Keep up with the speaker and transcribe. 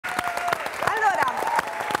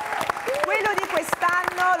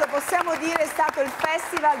lo possiamo dire, è stato il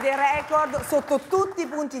festival dei record sotto tutti i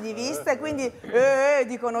punti di vista, e quindi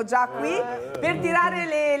dicono già qui, per tirare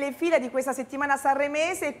le fila di questa settimana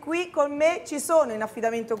sanremese. Qui con me ci sono in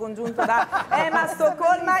affidamento congiunto da Emma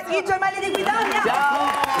Stoccolma i gemelli di Guidonia. Ciao!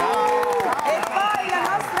 E poi la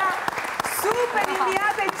nostra super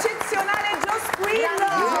inviata eccezionale Gio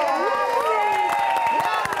Squillo.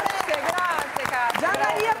 Gian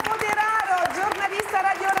Maria Poderaro, giornalista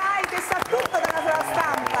Radio Rai che sa tutto dalla sua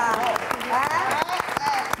stampa,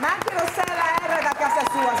 ma anche lo sa la R da casa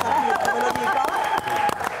sua, sapete, ve lo dico.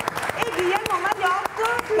 E Guillermo Magliotto,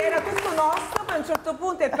 che era tutto nostro, poi a un certo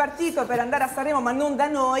punto è partito per andare a Sanremo, ma non da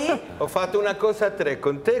noi. Ho fatto una cosa a tre,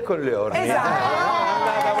 con te e con Leone.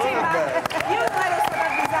 Esatto. Sì, ma io non ero stata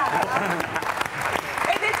avvisata.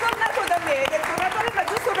 Ed è tornato da me, ma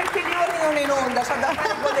giusto perché Leone non è in onda, c'ha da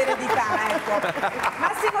fare con l'eredità, ecco.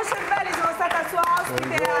 Massimo Cervelli, sono stata sua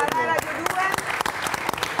ospite a Radio 2.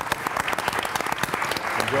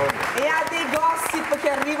 E ha dei gossip che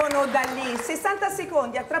arrivano da lì. 60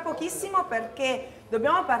 secondi, a tra pochissimo, perché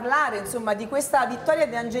dobbiamo parlare insomma di questa vittoria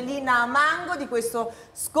di Angelina Mango, di questo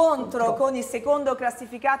scontro con il secondo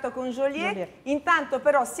classificato con Joliet. Intanto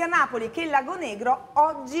però sia Napoli che il Lago Negro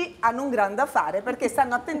oggi hanno un gran da fare, perché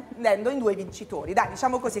stanno attendendo in due vincitori. Dai,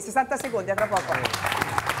 diciamo così, 60 secondi, a tra poco.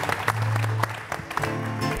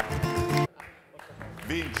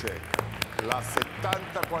 Vince la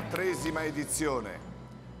 74esima edizione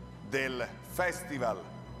del Festival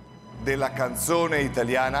della canzone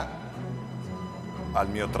italiana al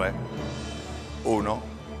mio 3. 1,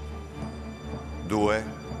 2,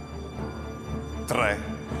 3.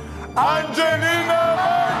 Angelina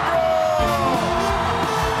Mango!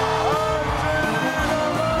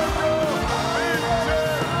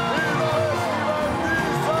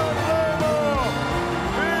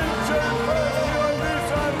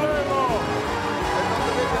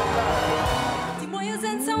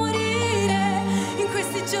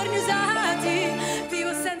 Giorni usati,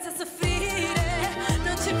 vivo senza soffrire,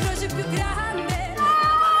 non c'è croce più grande.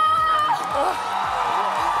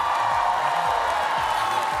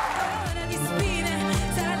 Corona di spine,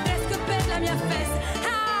 sarà il fresco per la mia festa.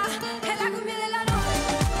 È la cumbia della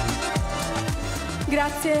notte.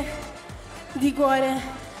 Grazie di cuore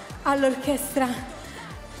all'orchestra,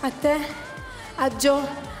 a te, a Gio,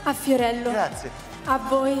 a Fiorello. Grazie. A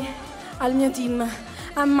voi, al mio team,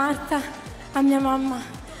 a Marta, a mia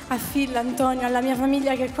mamma, a Phil, Antonio, alla mia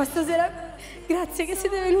famiglia che qua stasera. Grazie che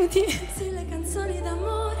siete venuti. Se le canzoni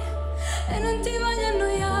d'amore e non ti voglio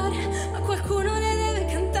annoiare, ma qualcuno le deve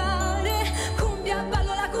cantare. Cumbia,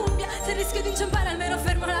 ballo la cumbia, se rischio di inciampare almeno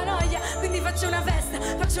fermo la noia. Quindi faccio una festa,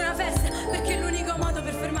 perché è l'unico modo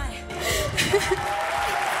per fermare.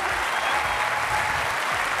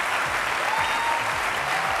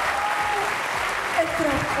 È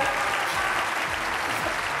troppo.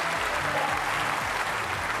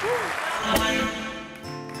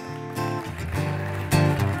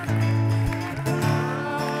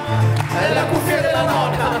 È la cuffia della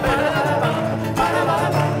nonna,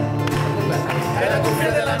 è la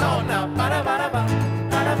cuffia della nonna.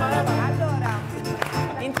 Allora,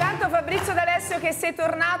 intanto Fabrizio D'Alessio, che sei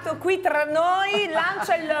tornato qui tra noi,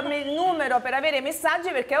 lancia il numero per avere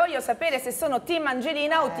messaggi, perché voglio sapere se sono team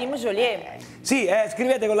Angelina o team Joliet. Sì,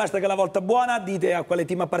 scrivete con l'hashtag La Volta Buona, dite a quale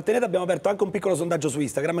team appartenete. Abbiamo aperto anche un piccolo sondaggio su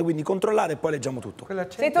Instagram, quindi controllate e poi leggiamo tutto.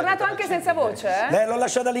 Sei tornato anche senza voce, eh? L'ho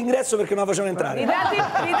lasciata all'ingresso perché non la facevano entrare.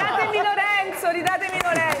 Ridatemi Lorenzo, ridatemi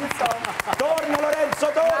Lorenzo. Torna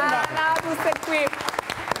Lorenzo, torna! No, tu sei qui.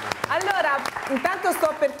 Allora, intanto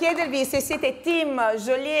sto per chiedervi se siete team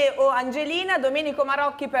Joliet o Angelina. Domenico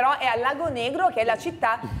Marocchi però è a Lago Negro, che è la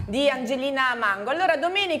città di Angelina Mango. Allora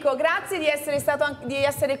Domenico, grazie di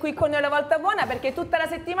essere qui con noi alla Volta Buona, perché tutta la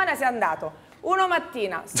settimana sei andato. Uno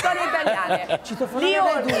mattina, storie italiane,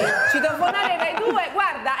 Lione, citofonare Rai 2,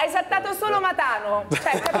 guarda, hai saltato solo Matano,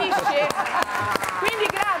 cioè capisci? Quindi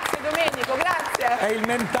grazie Domenico, grazie. È il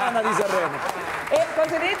Mentana di Sanremo. E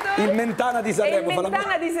cosa hai detto? Il Mentana di Sanremo. Il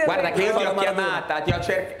Mentana di Sanremo. Guarda che io ti ho chiamata, ti ho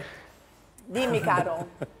cercato. Dimmi caro.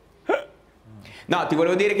 No, ti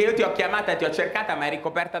volevo dire che io ti ho chiamata e ti ho cercata, ma è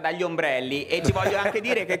ricoperta dagli ombrelli, e ti voglio anche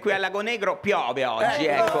dire che qui a Lago Negro piove oggi,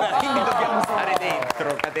 ecco, quindi dobbiamo stare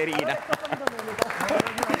dentro, Caterina.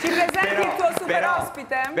 Ci presenti il tuo super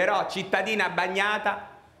ospite? Però cittadina bagnata.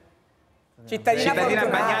 Cittadina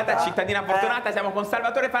bagnata, cittadina fortunata, siamo con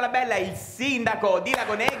Salvatore Falabella, il sindaco di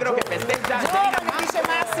Lago Negro, che festeggia Angelina Mango. Dice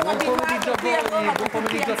Massimo, buon pomeriggio a voi, buon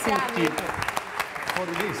pomeriggio a tutti.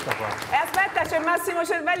 fuori lista qua. E aspetta, c'è Massimo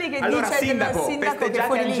Cervelli che allora, dice sindaco, che è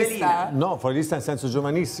fuori Angelina. lista. No, fuori lista in senso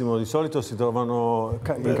giovanissimo, di solito si trovano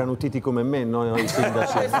incanutiti come me, no? I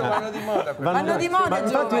sindaci. Vanno di moda. Vanno di moda, ma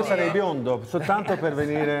infatti io giovani. sarei biondo, soltanto per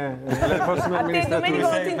venire nelle prossime A te amministrature. Domenico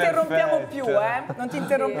non ti interrompiamo più, Non ti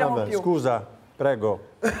interrompiamo Vabbè, più. scusa, prego.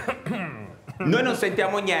 Noi non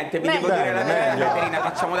sentiamo niente, vi devo dire la verità, Caterina,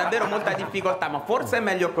 facciamo davvero molta difficoltà, ma forse è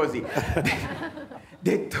meglio così.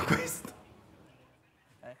 Detto questo.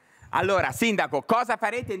 Allora, sindaco, cosa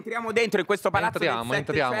farete? Entriamo dentro in questo palazzo del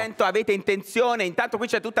 700, avete intenzione? Intanto qui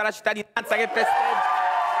c'è tutta la cittadinanza che festeggia.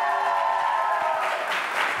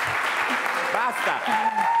 Basta.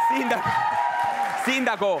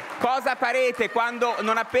 Sindaco, cosa farete quando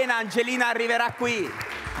non appena Angelina arriverà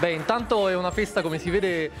qui? Beh, intanto è una festa, come si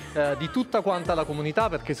vede, di tutta quanta la comunità,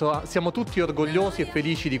 perché siamo tutti orgogliosi e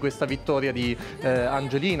felici di questa vittoria di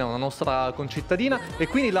Angelina, una nostra concittadina, e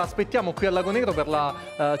quindi la aspettiamo qui a Lago Negro per la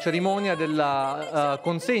cerimonia della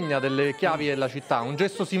consegna delle chiavi della città, un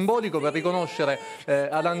gesto simbolico per riconoscere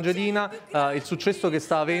ad Angelina il successo che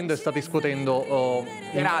sta avendo e sta riscuotendo.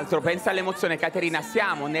 Peraltro, pensa all'emozione, Caterina,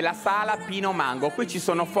 siamo nella sala Pino Mango, qui ci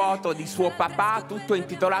sono foto di suo papà, tutto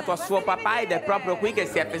intitolato a suo papà, ed è proprio qui che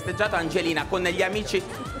si è festeggiato Angelina con gli amici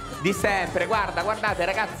di sempre. Guardate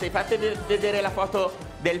ragazzi, fate vedere la foto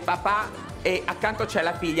del papà, e accanto c'è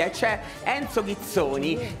la figlia e c'è Enzo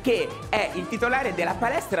Ghizzoni che è il titolare della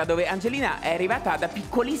palestra dove Angelina è arrivata da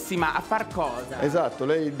piccolissima a far cosa? Esatto,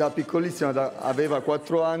 lei da piccolissima, aveva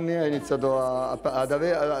 4 anni, ha iniziato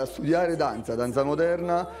a studiare danza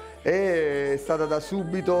moderna, e è stata da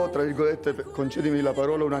subito, tra virgolette, concedimi la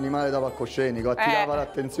parola, un animale da palcoscenico, attirava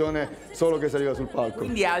l'attenzione solo che saliva sul palco.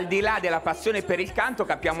 Quindi al di là della passione per il canto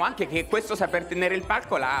capiamo anche che questo saper tenere il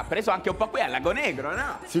palco l'ha preso anche un po' qui a Lago Negro,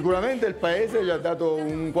 no? Sicuramente il paese gli ha dato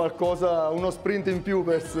uno sprint in più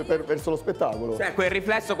verso lo spettacolo. Cioè quel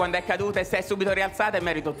riflesso quando è caduta e si è subito rialzata è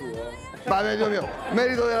merito tuo. Ma merito mio,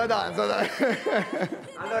 merito della danza, dai.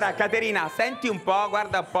 Allora Caterina, senti un po',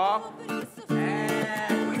 guarda un po'.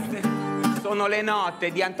 Sono le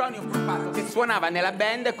note di Antonio Puppato che suonava nella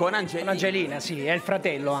band con Angelina. Con Angelina, sì, è il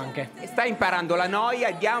fratello anche. E sta imparando la noia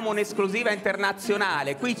e diamo un'esclusiva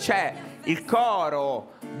internazionale. Qui c'è il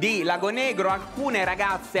coro di Lago Negro, alcune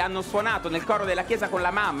ragazze hanno suonato nel coro della chiesa con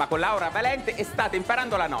la mamma, con Laura Valente, e state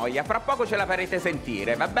imparando la noia. Fra poco ce la farete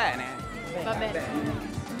sentire, va bene? Va bene.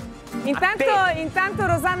 Intanto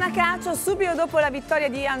Rosanna Cacio, subito dopo la vittoria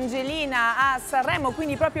di Angelina a Sanremo,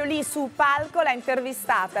 quindi proprio lì sul palco l'ha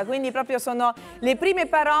intervistata, quindi proprio sono le prime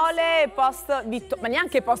parole post vittoria, ma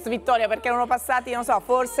neanche post vittoria perché erano passati, non so,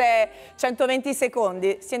 forse 120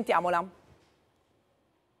 secondi. Sentiamola.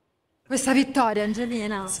 Questa vittoria,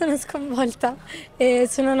 Angelina. Sono sconvolta e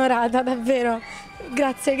sono onorata, davvero.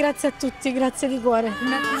 Grazie a tutti, grazie di cuore. È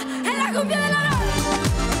la cuffia della notte!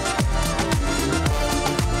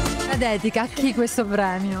 La dedica a chi questo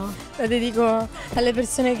premio? La dedico alle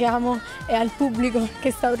persone che amo e al pubblico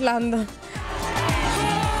che sta urlando.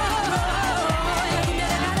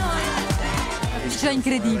 Cioè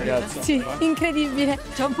incredibile. Sì, incredibile.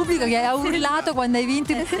 C'è un pubblico che ha urlato quando hai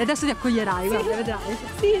vinto e adesso ti accoglierai, guarda, vedrai.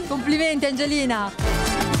 Sì. Complimenti Angelina.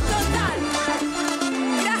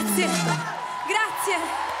 Grazie.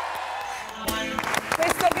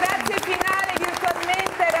 Questo grazie finale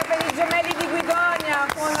virtualmente era per i gemelli di Guidonia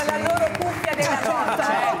con la loro cuffia della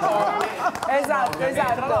nonna. Esatto.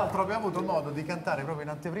 Tra l'altro abbiamo avuto modo di cantare proprio in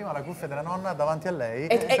anteprima la cuffia della nonna davanti a lei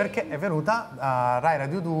perché è venuta a Rai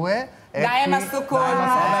Radio 2 da Emma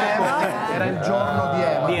Stoccolma. Era il giorno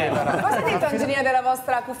di Emma. Cosa ha detto Angelina della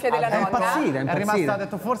vostra cuffia della nonna? È rimasta, ha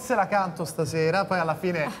detto forse la canto stasera, poi alla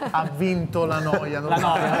fine ha vinto la noia. Vabbè,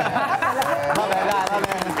 dai.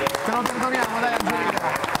 Te lo perdoniamo, dai Angelina.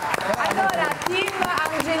 Allora, team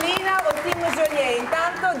Angelina o team Joliet?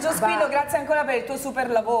 Intanto Giospino, grazie ancora per il tuo super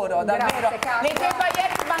lavoro, davvero. Le tue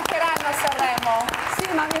paillette mancheranno a Sanremo?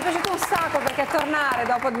 Sì, ma mi è piaciuto un sacco perché tornare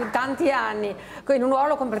dopo tanti anni in un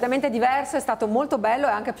ruolo completamente diverso è stato molto bello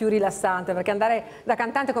e anche più rilassante, perché andare da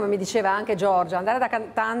cantante, come mi diceva anche Giorgia, andare da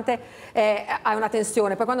cantante ha una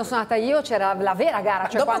tensione. Poi quando sono andata io c'era la vera gara.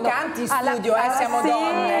 Cioè dopo quando canti in studio, siamo sì,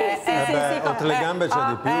 donne. Sì, oltre le gambe c'è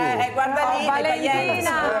di più. Guarda lì,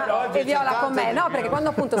 Valentina e Viola con me. No, perché quando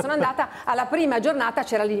appunto sono andata alla prima giornata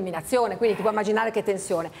c'era l'eliminazione, quindi ti puoi immaginare che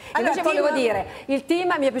tensione. Invece volevo dire, il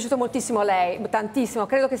team mi è piaciuto moltissimo lei, tantissimo,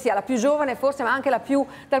 credo che sia la più giovane forse percorsi, ma anche la più,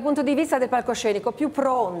 dal punto di vista del palcoscenico, più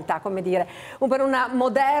pronta, come dire, per una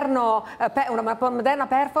moderna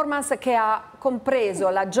performance che ha compreso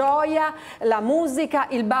la gioia, la musica,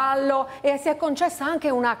 il ballo, e si è concessa anche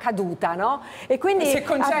una caduta, no? E quindi si è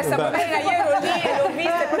concessa, poverina, io ero lì e l'ho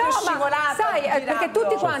vista proprio scivolata. Sai, perché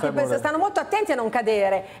tutti quanti stanno molto attenti a non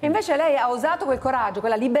cadere, e invece lei ha usato quel coraggio,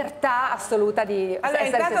 quella libertà assoluta di allora,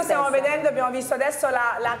 essere intanto se stiamo stessa. vedendo, abbiamo visto adesso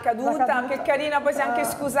la caduta, che carina, poi si è anche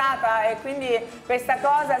scusata, e quindi questa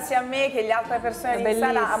cosa sia a me che le altre persone di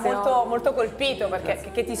sala ha molto colpito,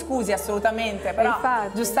 perché che ti scusi assolutamente, però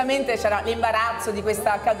giustamente c'era l'imbarazzo di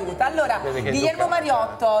questa caduta. Allora, Guillermo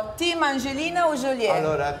Mariotto, team Angelina o Joliet?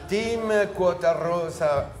 Allora, team quota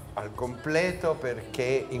rosa al completo,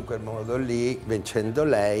 perché in quel modo lì, vincendo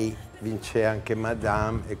lei, vince anche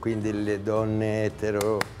Madame, e quindi le donne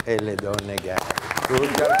etero e le donne gay.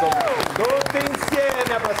 Tutte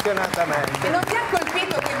insieme appassionatamente. E non ti ha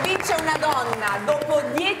colpito che vince una donna dopo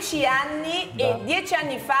 10 anni e 10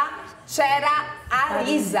 anni fa c'era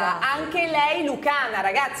Arisa, anche lei lucana,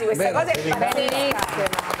 ragazzi, questa cosa è pazzesca.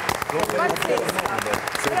 Allora,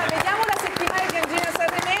 vediamo la settimana di Angelina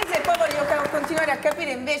Sanremese, e poi voglio continuare a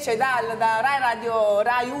capire invece da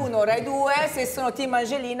Rai 1, Rai 2 se sono team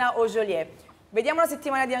Angelina o Joliet. Vediamo la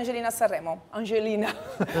settimana di Angelina a Sanremo. Angelina.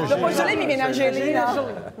 Dopo Joliet mi viene Angelina.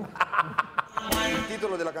 Il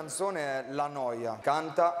titolo della canzone è La noia.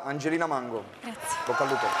 Canta Angelina Mango. Grazie. Bocca al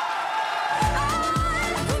lupo.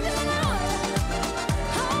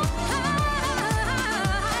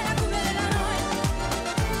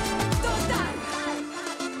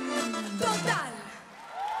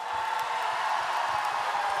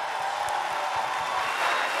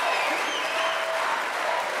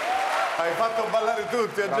 Hai fatto ballare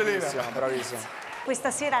tutti, Angelina. Bravissima, bravissima.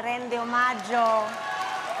 Questa sera rende omaggio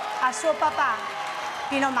a suo papà,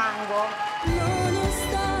 Pino Mango.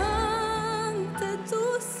 Nonostante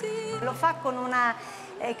tu sia. Lo fa con una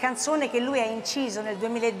canzone che lui ha inciso nel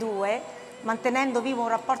 2002, mantenendo vivo un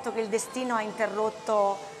rapporto che il destino ha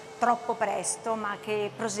interrotto troppo presto, ma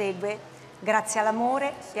che prosegue grazie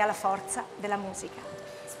all'amore e alla forza della musica.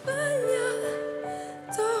 Sbagliato.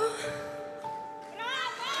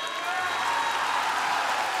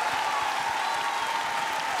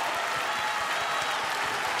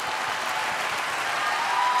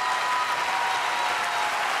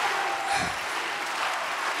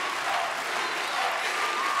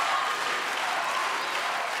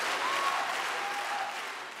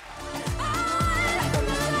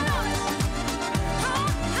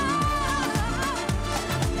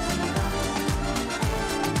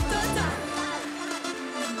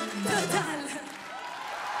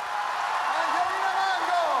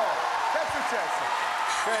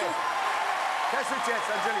 Che è successo,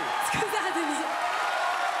 Angelina? Scusatemi.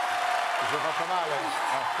 Ti sei fatta male?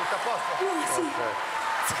 Tutto a posto? Sì. Okay.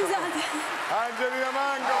 Scusate. Angelina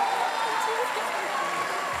Mango!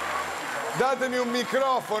 Datemi un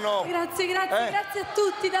microfono! Grazie, grazie a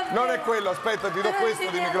tutti, davvero. Non è quello, aspetta, ti do questo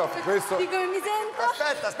di microfono. Questo. Di come mi sento?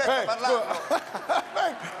 Aspetta, parlando.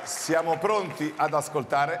 Siamo pronti ad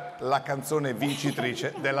ascoltare la canzone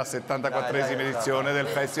vincitrice della 74esima edizione del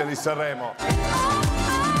Festival di Sanremo.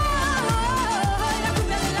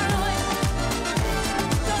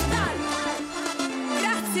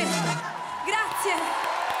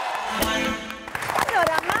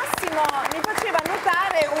 Allora, Massimo mi faceva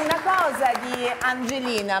notare una cosa di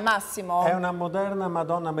Angelina, Massimo. È una moderna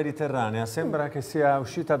Madonna mediterranea, sembra che sia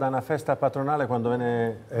uscita da una festa patronale quando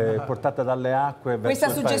venne portata dalle acque verso Questa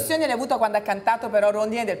il suggestione l'hai avuta quando ha cantato però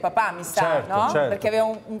Rondine del papà, mi sa, certo, no? certo. Perché aveva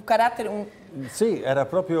un carattere... Sì, era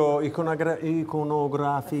proprio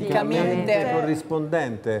iconograficamente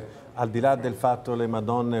corrispondente, al di là del fatto le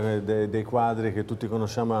Madonne dei quadri che tutti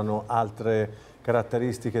conosciamo hanno altre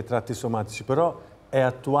caratteristiche e tratti somatici, però è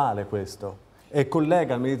attuale questo e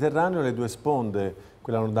collega al Mediterraneo le due sponde,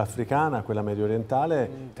 quella nordafricana, quella medio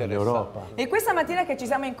orientale e l'Europa. E questa mattina che ci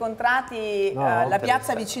siamo incontrati alla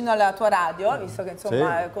piazza vicino alla tua radio, visto che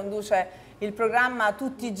insomma conduce il programma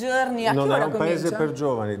tutti i giorni, a che ora comincia? Non è un paese per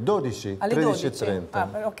giovani, 12, alle 13:30. Ah,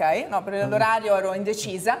 ok, no, per l'orario ero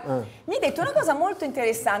indecisa. Mi hai detto una cosa molto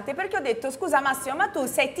interessante, perché ho detto, scusa Massimo, ma tu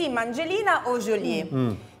sei team Angelina o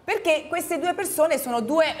Joliet? Perché queste due persone sono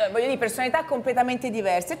due, voglio dire, personalità completamente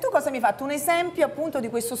diverse. E tu cosa mi hai fatto? Un esempio appunto di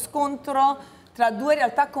questo scontro tra due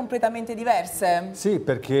realtà completamente diverse? Sì,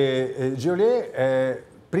 perché Joliet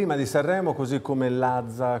prima di Sanremo, così come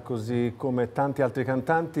Lazza, così come tanti altri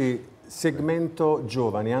cantanti, segmento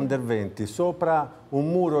giovani, under 20, sopra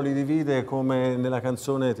un muro li divide come nella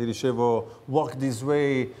canzone, ti dicevo, Walk This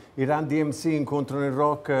Way, i Run DMC incontrano il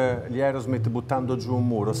rock, gli Aerosmith buttando giù un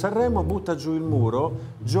muro. Sanremo butta giù il muro,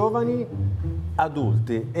 giovani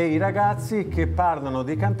adulti e i ragazzi che parlano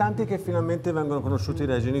dei cantanti che finalmente vengono conosciuti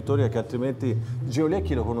dai genitori e che altrimenti Geolier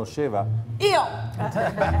chi lo conosceva? Io!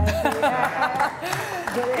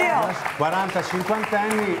 40-50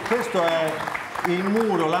 anni, questo è il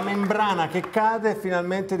muro, la membrana che cade e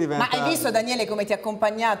finalmente diventa... Ma hai visto Daniele come ti ha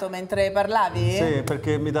accompagnato mentre parlavi? Sì,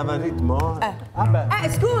 perché mi dava il ritmo.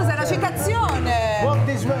 Scusa, la citazione! Walk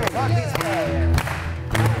this way, walk this way.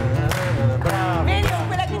 Bravo. Vedi con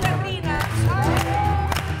quella chitarrina?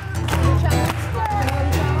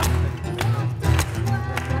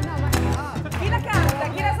 Chi la canta?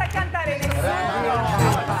 Chi la sa cantare? Nessuno!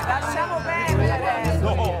 Lasciamo perdere!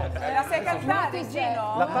 La sai cantare,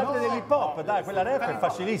 Gino? La parte dell'hip hop, dai, quella rap è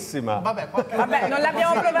facilissima. Vabbè, non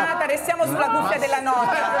l'abbiamo provata, restiamo sulla cuffia della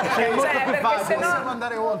nota. Perché sennò possiamo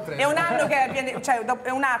andare oltre. è un anno che avviene, è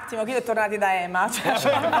un attimo che io è tornati da Ema.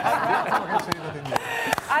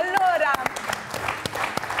 Allora,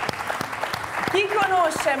 chi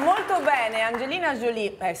conosce molto bene Angelina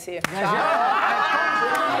Jolie? Sì.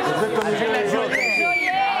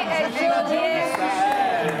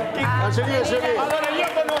 Angelina Jolie. Allora io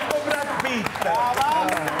conosco Brad Pitt.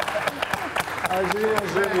 Angelina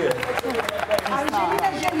Jolie.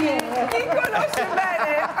 Angelina Jolie. Chi conosce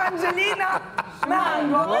bene Angelina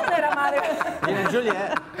Mango? Non era male. Angelina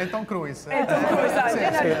Jolie e Tom Cruise.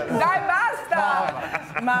 Dai,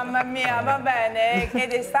 basta! Mamma mia, va bene.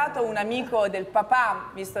 Ed è stato un amico del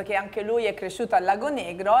papà, visto che anche lui è cresciuto al Lago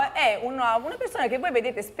Negro. È una persona che voi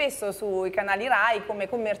vedete spesso sui canali Rai come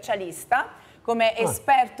commercialista, come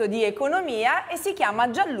esperto di economia, e si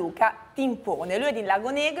chiama Gianluca Timpone. Lui è di Lago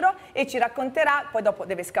Negro e ci racconterà, poi dopo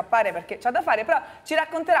deve scappare perché c'ha da fare, però ci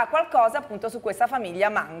racconterà qualcosa appunto su questa famiglia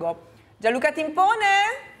Mango. Gianluca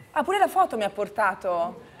Timpone? Ah, pure la foto mi ha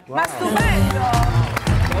portato. Wow. Ma stupendo!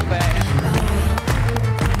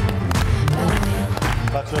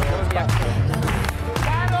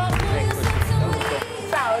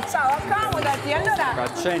 Ciao, accomodati. Allora,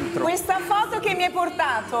 questa foto che mi hai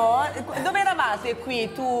portato, dove eravate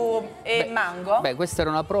qui, tu e Mango? Beh, questa era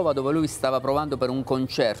una prova dove lui stava provando per un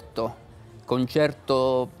concerto.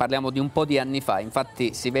 Parliamo di un po' di anni fa,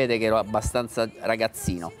 infatti si vede che ero abbastanza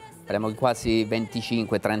ragazzino, parliamo di quasi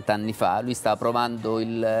 25-30 anni fa. Lui stava provando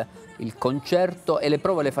il concerto e le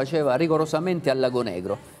prove le faceva rigorosamente al Lago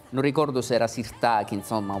Negro. Non ricordo se era Sirtaki,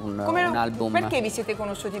 insomma, un album. Perché vi siete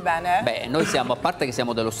conosciuti bene? Beh, noi siamo, a parte che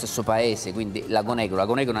siamo dello stesso paese, quindi Lago Negro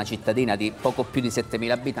è una cittadina di poco più di 7.000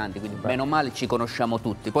 abitanti, quindi meno male ci conosciamo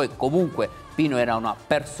tutti. Poi comunque Pino era una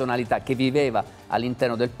personalità che viveva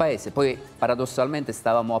all'interno del paese, poi paradossalmente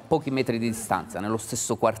stavamo a pochi metri di distanza, nello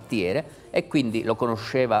stesso quartiere, e quindi lo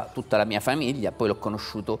conosceva tutta la mia famiglia, poi l'ho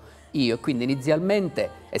conosciuto io, e quindi inizialmente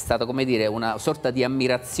è stato, come dire, una sorta di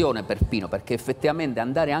ammirazione per Pino, perché effettivamente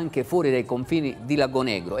andare anche fuori dai confini di Lago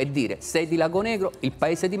Negro e dire sei di Lago Negro, il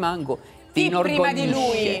paese di Mango, ti inorgoglisce. Prima di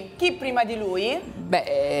lui? Chi prima di lui?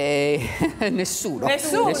 Beh, nessuno.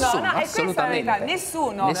 Nessuno, no, è questa la verità,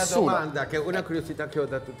 nessuno. Una domanda, che è una curiosità che ho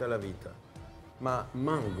da tutta la vita. Ma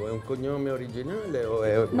Mango è un cognome originale o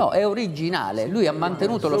è... No, è originale. Lui ha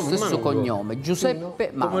mantenuto lo stesso Mango. Cognome, Giuseppe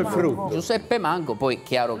Mango. Come il frutto. Giuseppe Mango, poi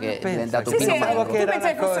chiaro che è diventato Pino Mango. Tu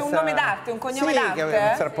pensavi fosse un nome d'arte, un cognome d'arte? Sì, che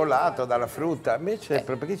aveva estrapolato dalla frutta, invece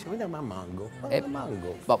perché si chiama Mango.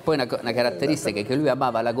 Mango. Poi una caratteristica è che lui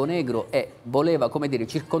amava Lago Negro e voleva, come dire,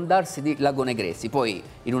 circondarsi di lagonegresi. Poi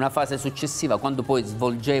in una fase successiva, quando poi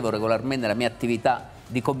svolgevo regolarmente la mia attività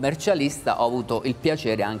di commercialista, ho avuto il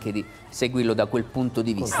piacere anche di seguirlo da quel punto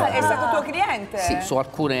di vista. È stato tuo cliente? Sì, su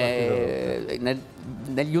alcune...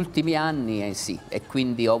 negli ultimi anni sì, e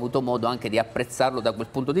quindi ho avuto modo anche di apprezzarlo da quel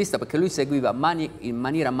punto di vista, perché lui seguiva in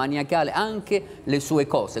maniera maniacale anche le sue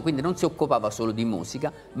cose, quindi non si occupava solo di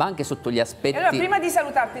musica, ma anche sotto gli aspetti... Allora, prima di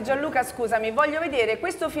salutarti Gianluca, scusami, voglio vedere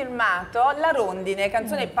questo filmato, La Rondine,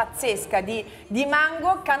 canzone pazzesca di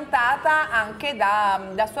Mango, cantata anche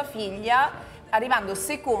da sua figlia, arrivando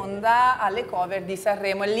seconda alle cover di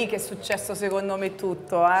Sanremo. È lì che è successo secondo me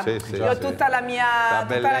tutto. Sì, io ho tutta la mia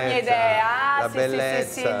idea. La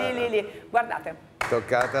bellezza. Lì. Guardate.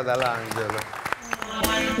 Toccata dall'angelo.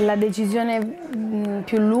 La decisione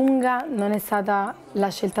più lunga non è stata la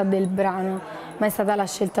scelta del brano, ma è stata la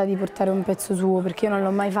scelta di portare un pezzo suo, perché io non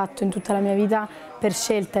l'ho mai fatto in tutta la mia vita per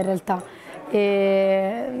scelta in realtà.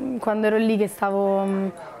 E quando ero lì che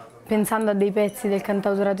stavo pensando a dei pezzi del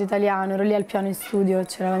cantautorato italiano, ero lì al piano in studio,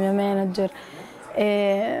 c'era la mia manager,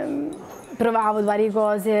 e provavo varie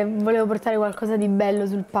cose, volevo portare qualcosa di bello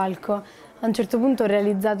sul palco. A un certo punto ho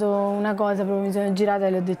realizzato una cosa, proprio mi sono girata e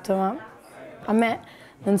le ho detto ma a me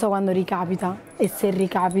non so quando ricapita e se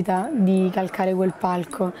ricapita di calcare quel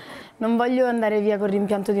palco. Non voglio andare via col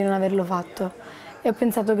rimpianto di non averlo fatto e ho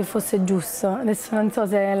pensato che fosse giusto. Adesso non so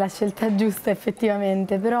se è la scelta giusta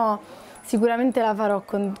effettivamente, però sicuramente la farò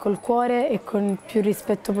col cuore e con il più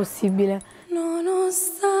rispetto possibile.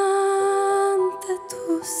 Nonostante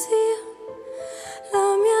tu sia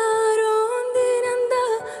la mia rondine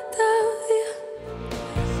andata via.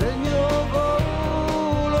 Se il mio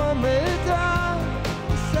volo a metà,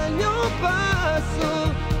 se il mio passo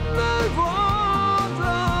nel vuoto.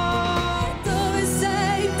 Dove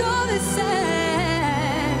sei, dove sei?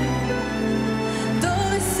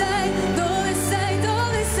 Dove sei, dove sei,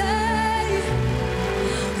 dove sei?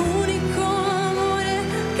 Unico amore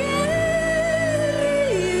che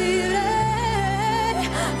rivivrei.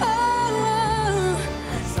 Oh, oh.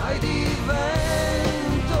 Sai di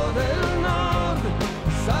vento del nord,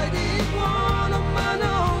 sai di buono ma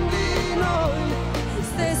non di noi.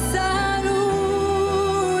 Stessa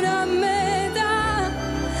luna a metà,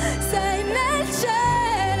 sei nel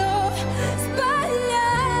cielo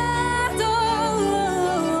sbagliato.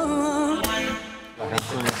 La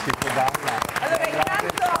canzone è scritto dalla. Allora,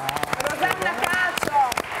 intanto Rosanna Cacio,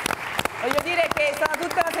 voglio dire che è stata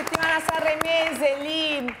tutta la settimana sanremese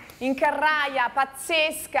lì in carraia,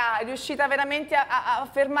 pazzesca, è riuscita veramente a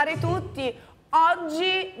fermare tutti.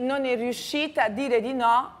 Oggi non è riuscita a dire di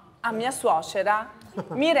no a mia suocera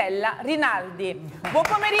Mirella Rinaldi. Buon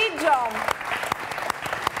pomeriggio!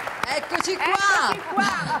 Eccoci qua! Eccoci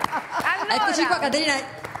qua! Allora, Eccoci qua,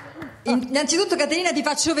 Caterina. Innanzitutto, Caterina, ti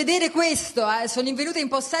faccio vedere questo. Sono venuta in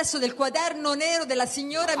possesso del quaderno nero della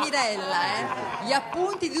signora Mirella. Gli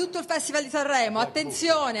appunti di tutto il Festival di Sanremo.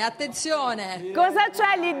 Attenzione, attenzione. cosa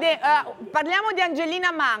c'è lì? Parliamo di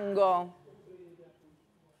Angelina Mango.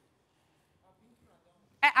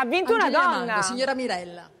 Ha vinto Angelina una donna. Mango, signora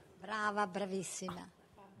Mirella. Brava, bravissima.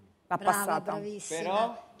 L'ha Brava, passata. bravissima.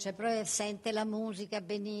 Però? Cioè, proprio sente la musica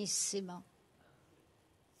benissimo.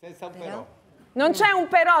 Senza un però. Non c'è un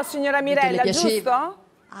però, signora Mirella, le giusto? piaceva?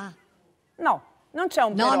 Ah. No, non c'è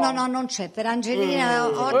un No, però. no, no, non c'è. Per Angelina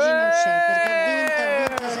oggi non c'è, perché ha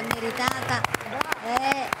vinto, si è meritata.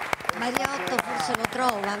 Mariotto forse lo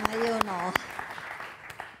trova, ma io no.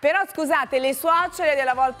 Però scusate, le suocere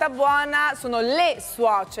della Volta Buona sono le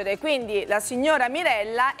suocere, quindi la signora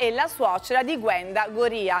Mirella e la suocera di Gwenda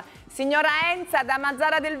Goria. Signora Enza da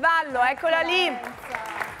Mazzara del Vallo, eccola lì.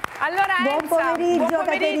 Allora Buon Enza, pomeriggio, buon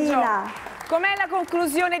pomeriggio. Caterina. Com'è la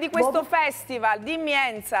conclusione di questo festival? Dimmi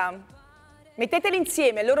Enza. Metteteli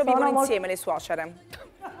insieme, loro vivono insieme le suocere.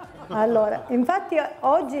 Allora, infatti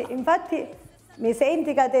oggi, mi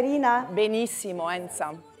senti Caterina? Benissimo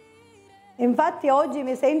Enza. Infatti oggi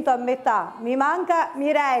mi sento a metà, mi manca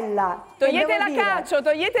Mirella. Togliete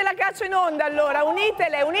la Cacio in onda allora,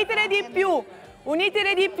 unitele di più.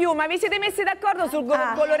 Unitele di più, ma vi siete messi d'accordo sul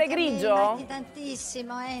colore grigio? Mi manchi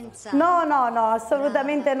tantissimo, Enza. No, no, no,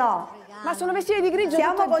 assolutamente no. Ma sono vestiti di grigio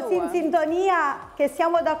Siamo tutte e così in sintonia che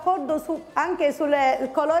siamo d'accordo anche sul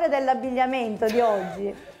colore dell'abbigliamento di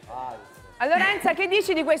oggi. Allora Enza, che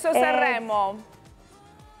dici di questo Sanremo?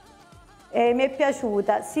 Mi è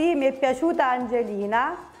piaciuta, sì, mi è piaciuta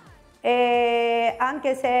Angelina,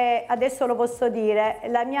 anche se adesso lo posso dire,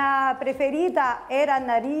 la mia preferita era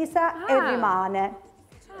Annalisa e rimane.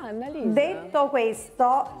 Detto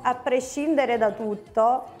questo, a prescindere da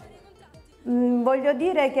tutto, voglio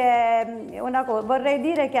dire che vorrei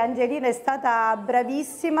dire che Angelina è stata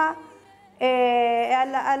bravissima e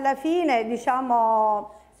alla fine,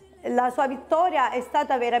 diciamo, la sua vittoria è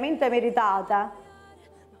stata veramente meritata.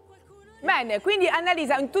 Bene, quindi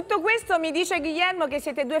Annalisa, in tutto questo mi dice Guglielmo che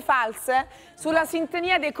siete due false sulla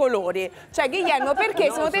sintonia dei colori. Cioè Guglielmo, perché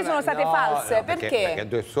secondo te sono state false? No, perché? Perché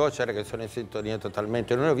due suocere che sono in sintonia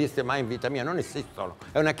totalmente, non le ho viste mai in vita mia, non esistono,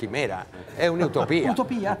 è una chimera, è un'utopia.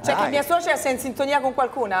 Utopia? Cioè che mia suocera sia in sintonia con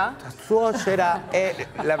qualcuna? La suocera è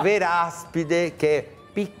la vera aspide che è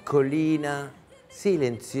piccolina,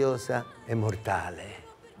 silenziosa e mortale.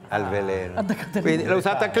 Al veleno. Quindi l'ha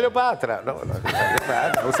usata Cleopatra? No,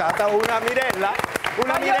 l'ha usata una Mirella?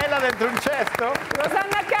 Una Mirella dentro un cesto?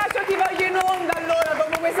 Rosanna Cacio ti voglio in onda allora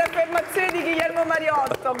dopo questa affermazione di Guglielmo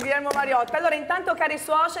Mariotto. Allora intanto cari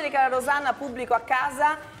suoceri, cara Rosanna, pubblico a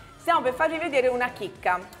casa, stiamo per farvi vedere una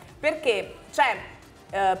chicca. Perché c'è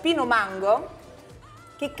Pino Mango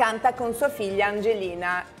che canta con sua figlia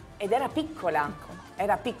Angelina ed era piccola.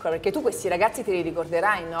 Era piccola, perché tu questi ragazzi te li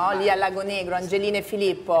ricorderai, no? Lì al Lago Negro, Angelina e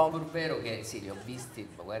Filippo. È pur vero che sì, li ho visti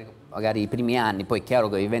magari i primi anni, poi è chiaro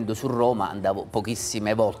che vivendo su Roma andavo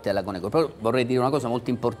pochissime volte al Lago Negro, però vorrei dire una cosa molto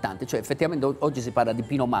importante, cioè effettivamente oggi si parla di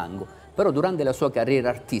Pino Mango, però durante la sua carriera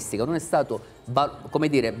artistica non è stato, come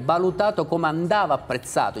dire, valutato come andava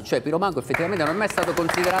apprezzato, cioè Pino Mango effettivamente non è mai stato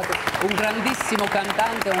considerato un grandissimo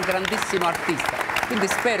cantante, un grandissimo artista. Quindi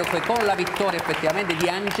spero che con la vittoria effettivamente di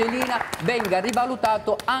Angelina venga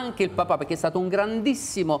rivalutato anche il papà, perché è stato un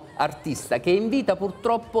grandissimo artista che in vita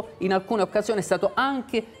purtroppo in alcune occasioni è stato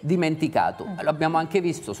anche dimenticato. L'abbiamo anche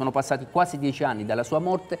visto, sono passati quasi 10 anni dalla sua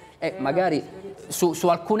morte e magari su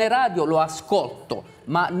alcune radio lo ascolto,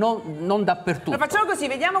 ma non dappertutto. Lo facciamo così,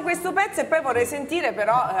 vediamo questo pezzo e poi vorrei sentire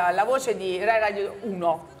però la voce di Rai Radio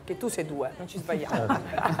 1, che tu sei 2, non ci sbagliamo.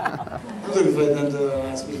 Tu mi fai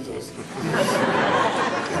tanto spiritoso.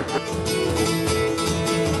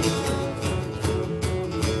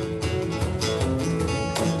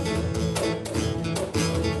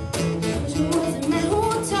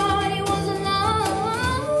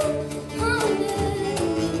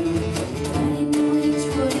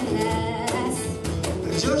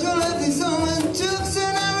 Georgia left his home and took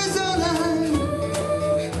in Arizona.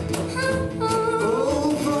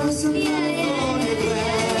 Oh, for some California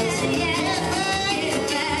grass.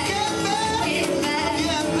 Get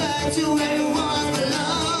back to where you once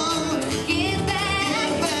belonged. Get back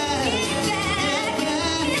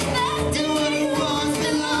to where you once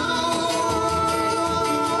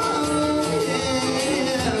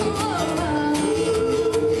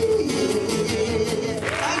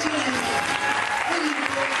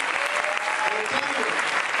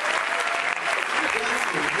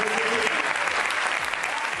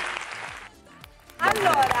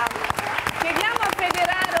Allora, chiediamo a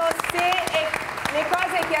Federaro se le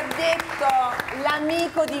cose che ha detto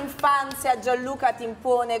l'amico d'infanzia Gianluca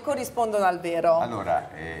Timpone corrispondono al vero. Allora,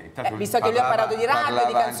 visto che lui ha parlato di radio,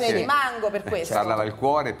 di canzoni di Mango, per questo. Parlava il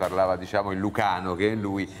cuore, parlava diciamo il lucano che è in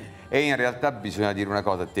lui, e in realtà bisogna dire una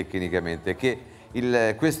cosa tecnicamente, che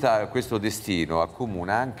questo destino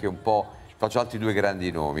accomuna anche un po', faccio altri due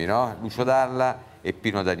grandi nomi, no? Lucio Dalla e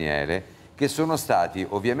Pino Daniele, che sono stati,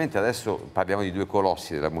 ovviamente adesso parliamo di due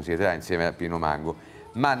colossi della musica italiana insieme a Pino Mango,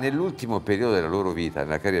 ma nell'ultimo periodo della loro vita,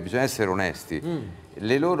 nella carriera, bisogna essere onesti,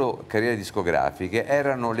 le loro carriere discografiche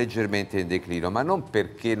erano leggermente in declino, ma non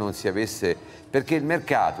perché non si avesse, perché il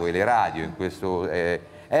mercato e le radio in questo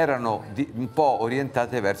erano un po'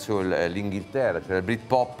 orientate verso l'Inghilterra, cioè il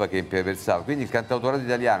Britpop che imperversava, quindi il cantautorato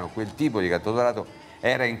italiano, quel tipo di cantautorato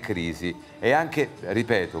era in crisi, e anche,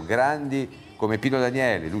 ripeto, grandi come Pino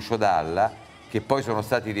Daniele, Lucio Dalla, che poi sono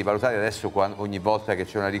stati rivalutati adesso ogni volta che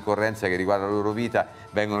c'è una ricorrenza che riguarda la loro vita,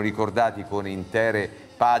 vengono ricordati con intere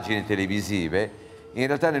pagine televisive. In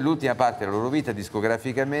realtà nell'ultima parte della loro vita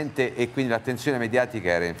discograficamente e quindi l'attenzione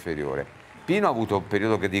mediatica era inferiore. Pino ha avuto un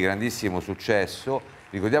periodo di grandissimo successo,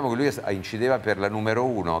 ricordiamo che lui incideva per la numero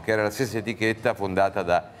 1, che era la stessa etichetta fondata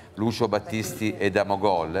da Lucio Battisti e da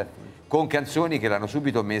Mogol, con canzoni che l'hanno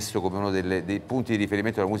subito messo come uno dei punti di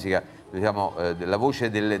riferimento della musica, diciamo, della voce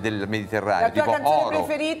del Mediterraneo. La tua tipo canzone Oro,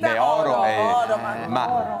 preferita? Oro, Oro,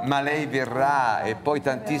 ma lei verrà, e poi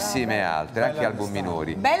tantissime altre, anche album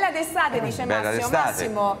minori. Bella d'estate, dice Bella d'estate.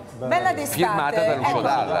 Massimo. Bella d'estate. Firmata da Lucio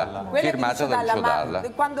Dalla. Quella Firmata di da Lucio Dalla.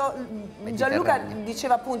 Quando Gianluca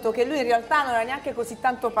diceva appunto che lui in realtà non era neanche così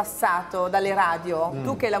tanto passato dalle radio.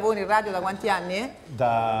 Tu che lavori in radio da quanti anni?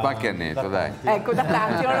 Da qualche annetto, dai. Ecco, da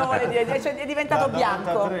tanti, non lo vuole dire, cioè, è diventato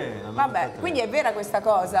bianco. 93. Vabbè, quindi è vera questa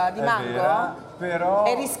cosa di Mango? Vera, però...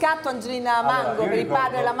 È riscatto Angelina Mango per il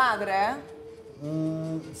padre e la madre?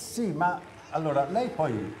 Sì, ma allora lei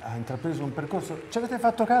poi ha intrapreso un percorso. Ci avete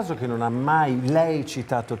fatto caso che non ha mai lei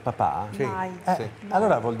citato il papà? Sì. Mai. Sì.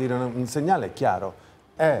 Allora vuol dire un segnale chiaro.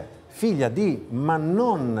 È figlia di, ma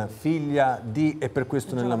non figlia di, e per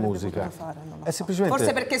questo nella musica. È semplicemente...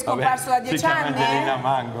 Forse perché è scomparso da 10 anni? Angelina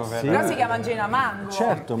Mango, Sì. Però si chiama Angelina Mango.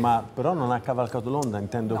 Certo, ma però non ha cavalcato l'onda,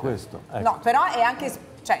 intendo questo. Ecco. No, però è anche,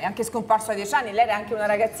 cioè, è anche scomparso da 10 anni, lei era anche una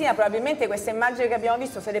ragazzina, probabilmente queste immagini che abbiamo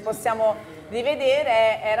visto, se le possiamo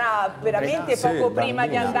rivedere, era veramente poco prima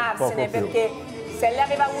di andarsene, perché se lei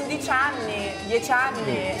aveva 11 anni, 10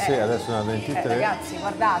 anni... Sì, adesso ne ha 23. Ragazzi,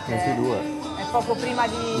 guardate, 22. è poco prima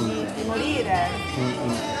di morire.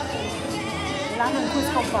 L'anno in cui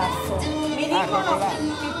è scomparso. Mi dicono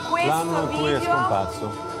che questo L'anno in cui è video...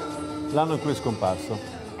 scomparso. L'anno in cui è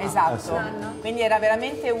scomparso. Esatto, quindi era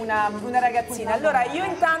veramente una ragazzina. Allora io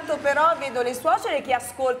intanto però vedo le suocere che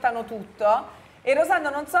ascoltano tutto, e Rosanna,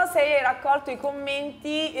 non so se hai raccolto i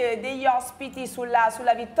commenti degli ospiti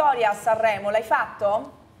sulla vittoria a Sanremo, l'hai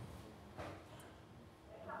fatto?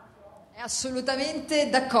 Assolutamente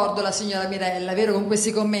d'accordo la signora Mirella, vero, con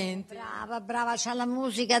questi commenti? Brava, c'ha la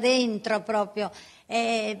musica dentro proprio.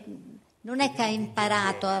 Non è che ha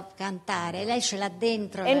imparato a cantare, lei ce l'ha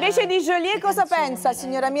dentro. E invece di Joliet cosa pensa,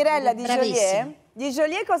 signora Mirella, di Joliet? Di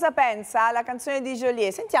Joliet cosa pensa la canzone di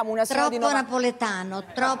Joliet? Sentiamo una sola di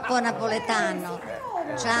Troppo napoletano.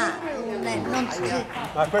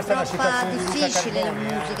 Ma questa è una citazione di Luca difficile la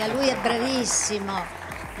Carboni, musica, lui è bravissimo.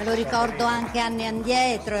 Me lo ricordo anche anni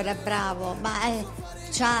addietro, era bravo, ma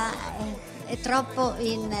è troppo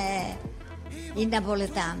in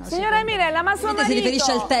napoletano. Signora Mirella, ma suo marito... Si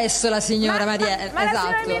riferisce al testo la signora Mariella. Ma esatto.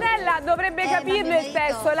 la signora Mirella dovrebbe capirlo il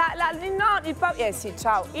testo.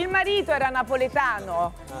 Ciao. Il marito era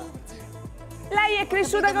napoletano. Lei è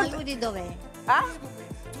cresciuta Ma lui di dov'è? Ah?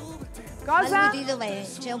 Cosa? Ma lui di dov'è?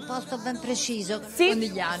 C'è un posto ben preciso.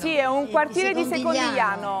 Sì, è un quartiere di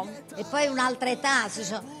Secondigliano. E poi un'altra età.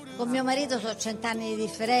 Con mio marito sono 100 anni di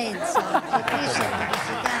differenza. E qui si è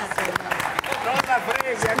modificato. Non la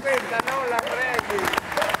freghi, a questa non la freghi.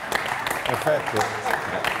 Perfetto.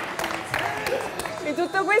 In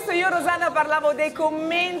tutto questo io, Rosanna, parlavo dei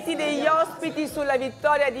commenti degli ospiti sulla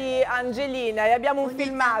vittoria di Angelina e abbiamo un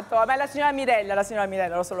filmato. Ma è la signora Mirella,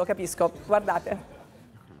 lo capisco. Guardate.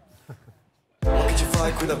 Che ci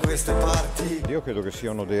fai qui da queste parti? Io credo che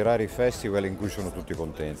sia uno dei rari festival in cui sono tutti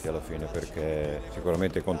contenti alla fine, perché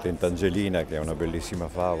sicuramente è contenta Angelina, che è una bellissima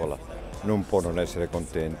favola. Non può non essere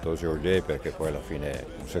contento Joliet, perché poi alla fine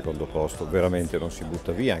un secondo posto veramente non si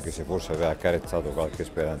butta via, anche se forse aveva accarezzato qualche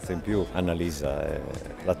speranza in più. Annalisa è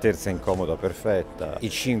la terza incomoda perfetta. I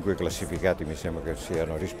 5 classificati mi sembra che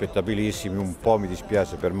siano rispettabilissimi. Un po' mi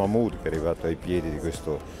dispiace per Mahmood, che è arrivato ai piedi di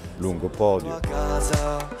questo lungo podio. A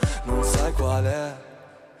casa non sai qual è,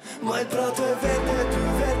 ma il prato è verde, più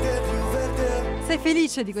verde, più verde. Sei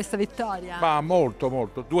felice di questa vittoria? Ma molto.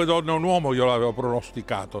 2 donne e un uomo io l'avevo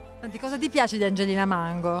pronosticato. Senti, cosa ti piace di Angelina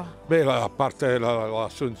Mango? Beh, a parte la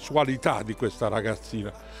sensualità di questa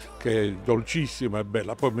ragazzina, che è dolcissima e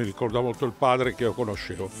bella. Poi mi ricorda molto il padre che io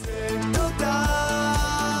conoscevo. Brava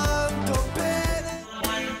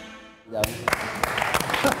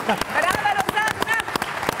Rosanna!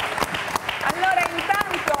 Allora,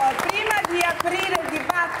 intanto, prima di aprire il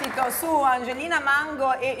dibattito su Angelina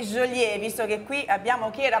Mango e Joliet, visto che qui abbiamo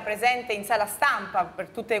chi era presente in sala stampa per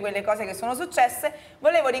tutte quelle cose che sono successe,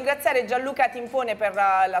 volevo ringraziare Gianluca Timpone per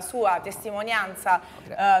la sua testimonianza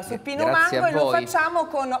su Pino Mango, e lo facciamo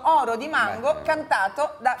con Oro di Mango,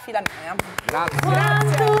 cantato da Filomena. Grazie.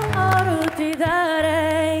 Quanto oro ti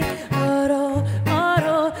darei, oro,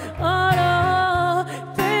 oro, oro,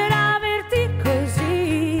 per averti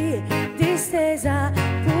così distesa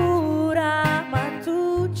pura, ma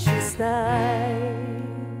tu ci stai.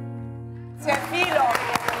 Grazie Filo.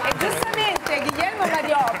 E giustamente Guglielmo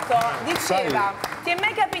Mariotto diceva: ti è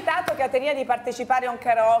mai capitato, Caterina, di partecipare a un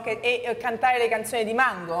karaoke e cantare le canzoni di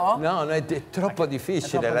Mango? No, è troppo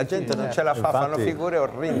difficile, la gente non ce la fa, fanno figure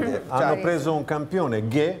orrende. Hanno preso un campione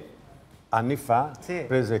gay anni fa,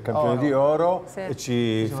 prese il campione di oro e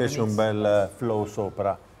ci fece un bel flow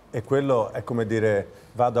sopra. E quello è come dire: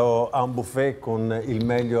 vado a un buffet con il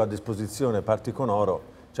meglio a disposizione, parti con oro,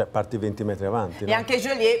 cioè parti 20 metri avanti. E anche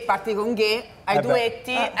Joliet parti con Ghe ai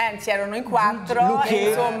duetti, anzi erano in 4,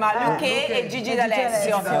 insomma Luque e Gigi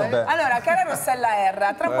D'Alessio. Allora, cara Rossella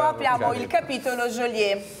R, tra poco apriamo il capitolo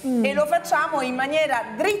Joliet e lo facciamo in maniera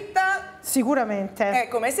dritta. Sicuramente.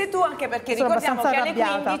 Come sei tu, anche perché sono ricordiamo che alle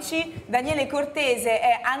arrabbiata. 15 Daniele Cortese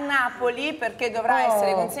è a Napoli perché dovrà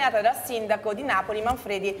essere consegnata dal sindaco di Napoli,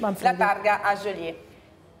 Manfredi. La targa a Joliet.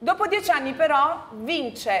 Dopo 10 anni però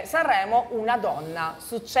vince Sanremo una donna.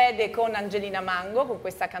 Succede con Angelina Mango, con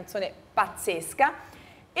questa canzone pazzesca,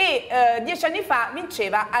 e 10 anni fa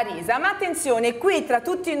vinceva Arisa. Ma attenzione, qui tra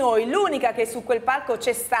tutti noi l'unica che su quel palco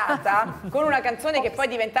c'è stata con una canzone che poi è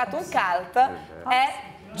diventata un cult è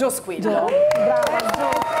Gio Squillo. Ci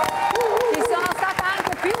sono stata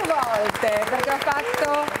anche più volte perché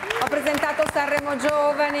ho presentato Sanremo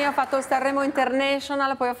Giovani, ho fatto il Sanremo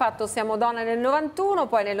International, poi ho fatto Siamo Donne nel 91,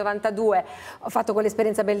 poi nel 92 ho fatto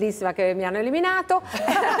quell'esperienza bellissima che mi hanno eliminato.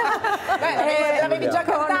 L'avevi già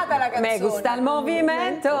cantata la canzone. Me gusta il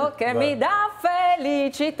movimento che mi dà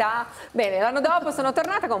felicità. Bene, l'anno dopo sono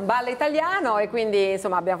tornata con Ballo Italiano e quindi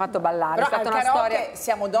insomma abbiamo fatto ballare. Però è stata al una karaoke storia.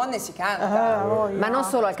 Siamo Donne si canta. Ma non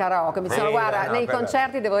solo al karaoke, guarda, nei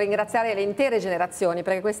concerti devo ringraziare le intere generazioni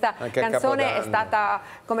perché questa canzone è stata,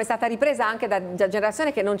 come è stata ripresa anche da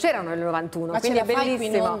generazioni che non c'erano nel 91. Ma quindi ce la è fai qui in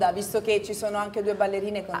bellissimo. onda, visto che ci sono anche 2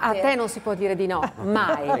 ballerine con te? A te non si può dire di no,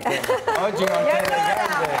 mai. Oggi non te le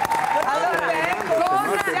gambe. Allora,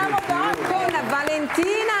 siamo con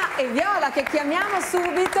Valentina e Viola che chiamiamo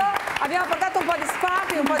subito. Abbiamo portato un po' di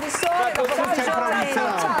sparkling, un po' di sole.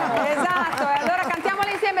 Ciao. Esatto, e allora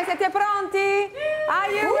cantiamole insieme, siete pronti?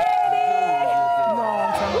 Are you ready?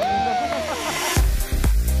 No,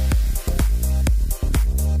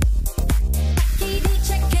 Chi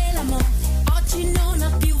dice che l'amore oggi non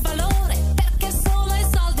ha più valore perché solo ai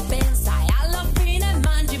soldi pensa e alla fine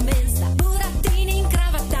mangi in mensa. Burattini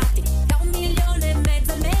incravattati da 1,5 milioni al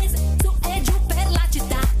mese, su e giù per la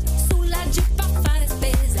città, sulla jeep a fare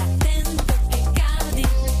spesa. Attento che cadi,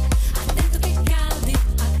 attento che cadi,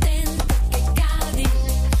 attento che cadi,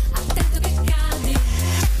 attento che cadi.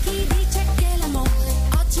 Chi dice che l'amore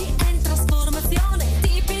oggi è in trasformazione,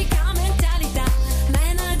 tipica mentalità,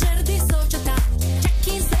 manager di società. C'è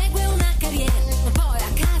chi segue una carriera, ma poi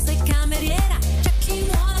a casa è cameriera. C'è chi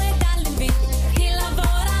muore dall'invidia, chi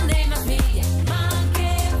lavora nei mass media. Ma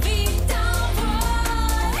che vita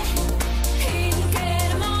vuoi? In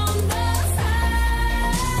che mondo sei?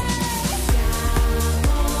 Siamo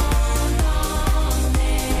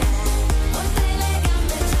donne, oltre le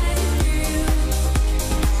gambe c'è di più.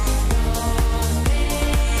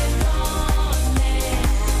 Donne,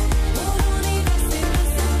 un universo in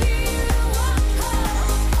questa più.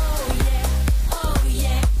 Oh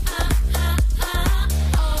yeah, ah ah ah.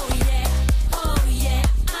 Oh yeah, oh yeah,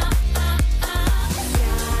 ah ah ah.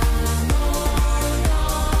 Siamo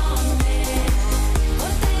donne,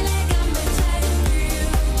 oltre le gambe c'è di più.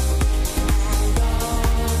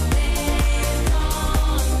 Donne,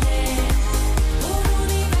 un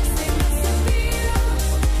universo in questa più.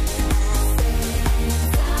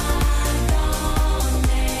 Senza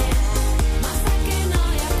donne, ma sai che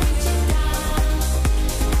noia qui città.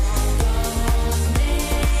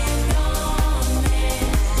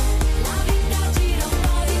 La vita gira un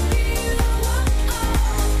po' di più.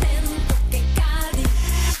 Attento che cadi.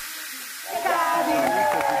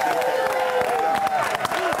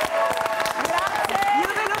 Io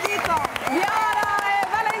ve lo dico, Viola e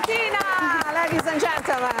Valentina, ladies and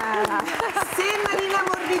gentlemen. se Marina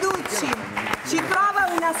Morbiducci ci trova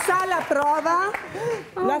una sala prova,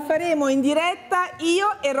 la faremo in diretta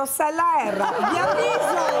io e Rossella R. Vi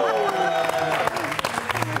avviso!